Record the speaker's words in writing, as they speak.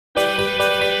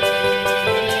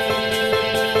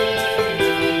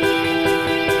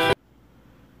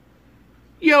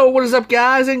Yo, what is up,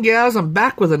 guys and gals? I'm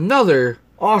back with another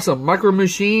awesome Micro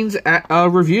Machines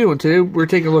review, and today we're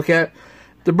taking a look at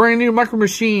the brand new Micro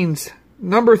Machines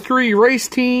number 3 race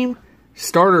team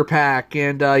starter pack.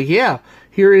 And yeah,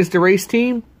 here is the race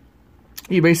team.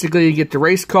 You basically get the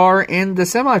race car and the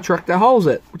semi truck that hauls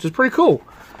it, which is pretty cool.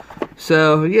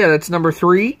 So yeah, that's number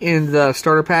 3 in the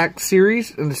starter pack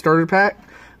series. In the starter pack,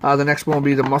 the next one will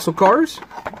be the muscle cars.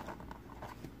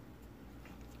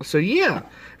 So yeah,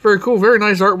 very cool, very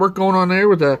nice artwork going on there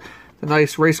with the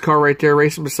nice race car right there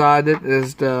racing beside it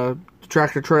is the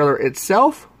tractor trailer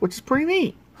itself, which is pretty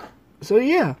neat. So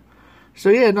yeah,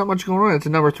 not much going on. It's a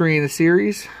number 3 in the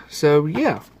series. So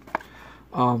yeah,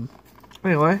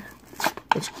 anyway,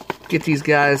 let's get these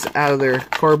guys out of their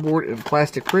cardboard and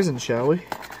plastic prison, shall we?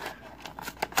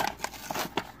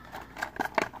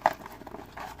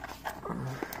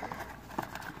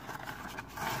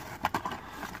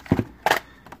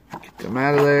 Them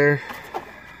out of there.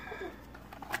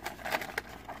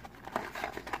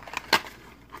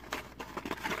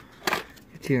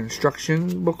 Get your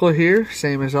instruction booklet here,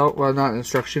 same as all, well, not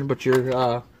instruction, but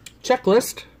your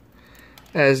checklist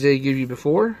as they give you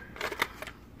before.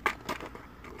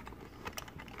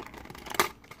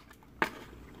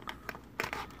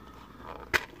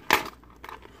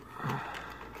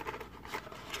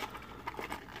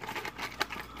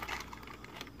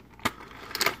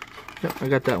 Yep, I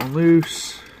got that one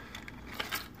loose.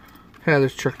 Yeah,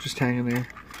 this truck just hanging there.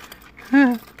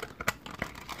 Come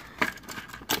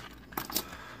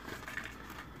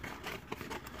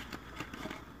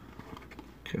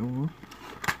on.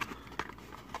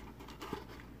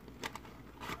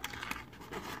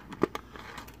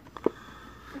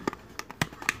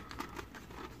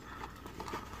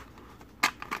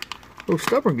 Oh,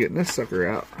 stubborn getting this sucker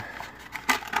out.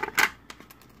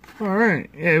 Alright,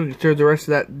 yeah, we can throw the rest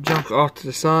of that junk off to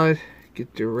the side.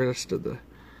 Get the rest of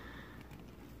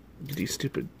these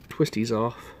stupid twisties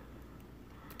off.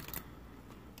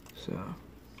 So,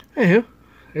 anywho,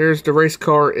 here's the race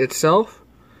car itself.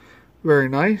 Very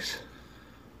nice.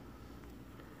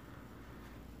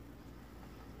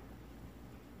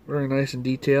 Very nice and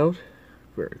detailed.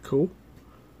 Very cool.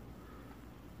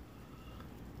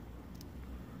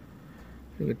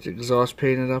 You get the exhaust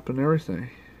painted up and everything.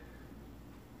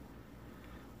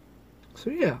 So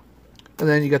yeah, and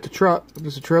then you got the truck.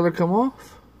 Does the trailer come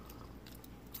off?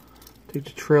 Take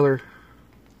the trailer.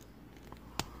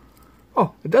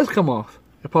 Oh, it does come off.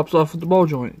 It pops off with the ball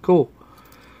joint. Cool.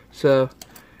 So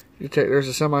you take, there's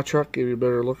a semi truck. Give you a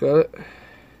better look at it.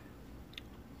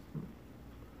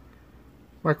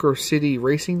 Micro City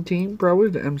Racing Team, probably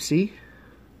the MC.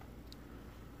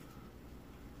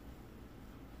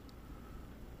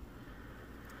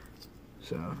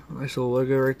 So, nice little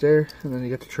logo right there. And then you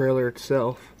got the trailer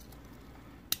itself.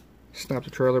 Snap the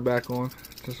trailer back on.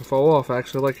 It doesn't fall off. I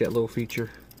actually like that little feature.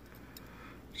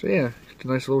 So yeah, it's a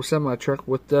nice little semi-truck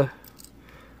with the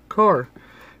car.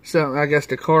 So, I guess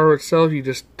the car itself, you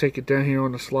just take it down here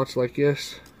on the slots like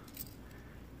this.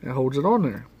 And it holds it on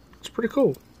there. It's pretty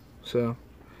cool. So,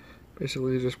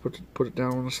 basically you just put it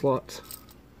down on the slots.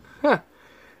 Ha!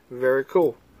 Very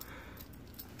cool.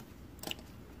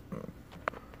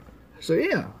 So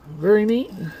yeah, very neat.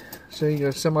 So you got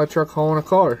a semi-truck hauling a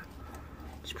car.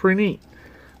 It's pretty neat.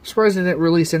 I'm surprised they didn't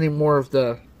release any more of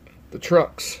the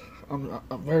trucks. I'm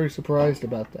very surprised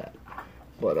about that.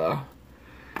 But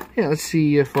yeah, let's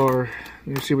see if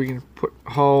we can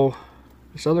haul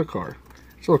this other car.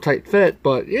 It's a little tight fit,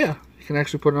 but yeah, you can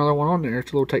actually put another one on there.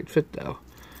 It's a little tight fit though.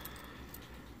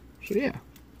 So yeah.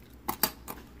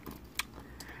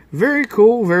 Very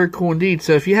cool indeed.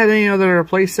 So if you had any other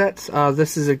play sets,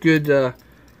 this is a good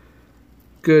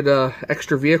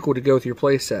extra vehicle to go with your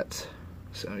play sets.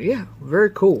 So yeah, very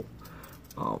cool.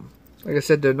 Like I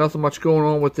said, there's nothing much going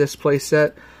on with this play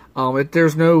set. I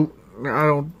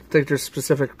don't think there's a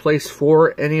specific place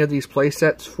for any of these play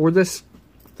sets for this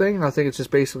thing. I think it's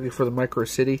just basically for the Micro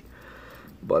City.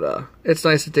 But it's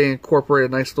nice that they incorporate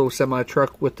a nice little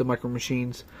semi-truck with the Micro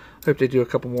Machines. I hope they do a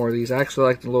couple more of these. I actually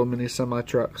like the little mini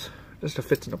semi-trucks. Just to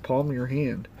fit in the palm of your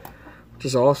hand. Which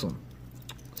is awesome.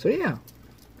 So yeah.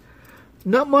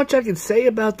 Not much I can say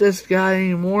about this guy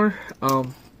anymore.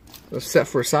 Except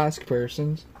for size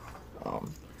comparisons.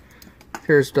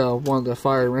 Here's one of the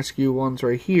fire and rescue ones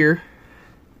right here.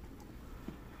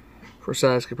 For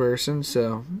size comparison.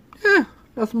 So, yeah.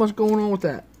 Nothing much going on with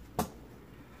that.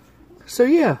 So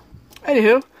yeah,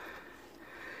 anywho,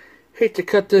 hate to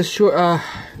cut this little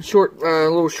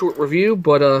short review,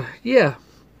 but yeah,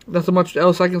 nothing much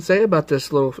else I can say about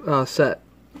this little set.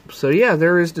 So yeah,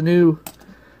 there is the new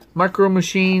Micro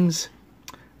Machines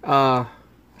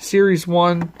Series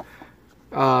 1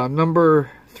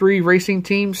 number 3 Racing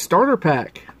Team Starter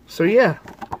Pack. So yeah.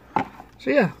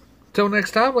 Until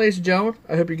next time, ladies and gentlemen,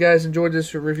 I hope you guys enjoyed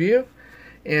this review.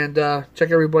 And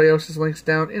check everybody else's links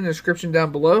down in the description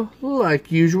down below,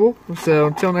 like usual. So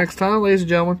until next time, ladies and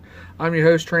gentlemen, I'm your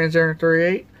host,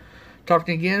 TransAaron38.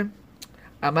 Talking again.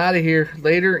 I'm out of here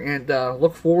later, and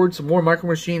look forward to some more Micro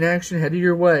Machine action headed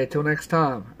your way. Till next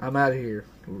time, I'm out of here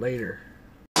later.